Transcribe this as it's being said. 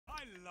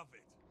love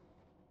it.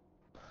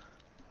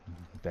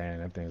 Damn,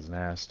 that thing's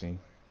nasty.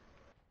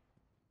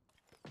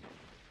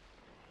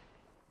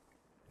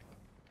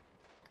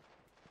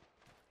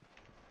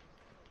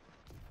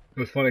 It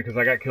was funny because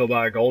I got killed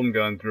by a golden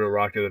gun through a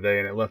rock the other day,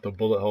 and it left a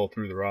bullet hole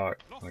through the rock.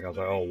 Like I was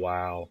like, oh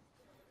wow.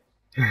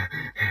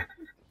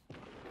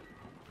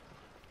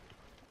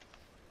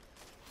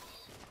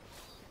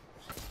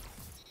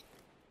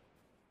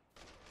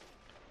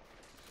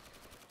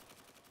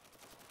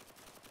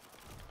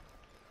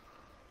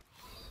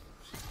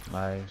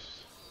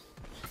 Nice.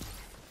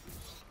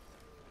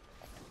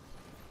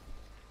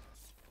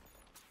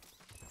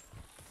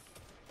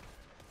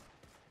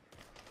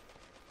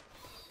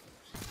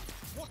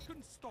 What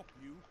can stop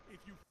you if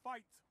you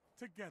fight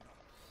together?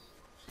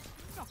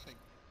 Nothing.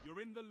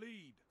 You're in the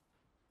lead.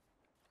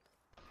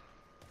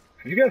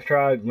 Have you guys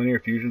tried linear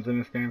fusions in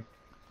this game?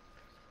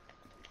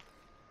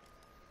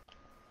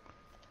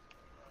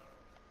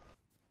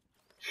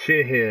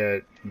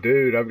 Shit,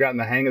 dude, I've gotten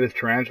the hang of this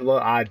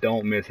tarantula. I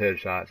don't miss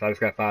headshots. I just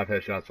got 5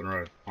 headshots in a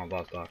row on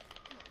boss stock.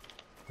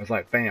 It's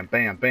like bam,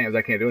 bam, bam.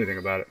 I can't do anything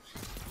about it.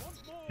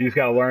 You just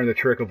gotta learn the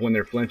trick of when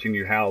they're flinching,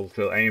 you howl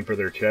to aim for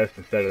their chest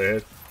instead of their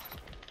head.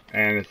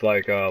 And it's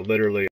like literally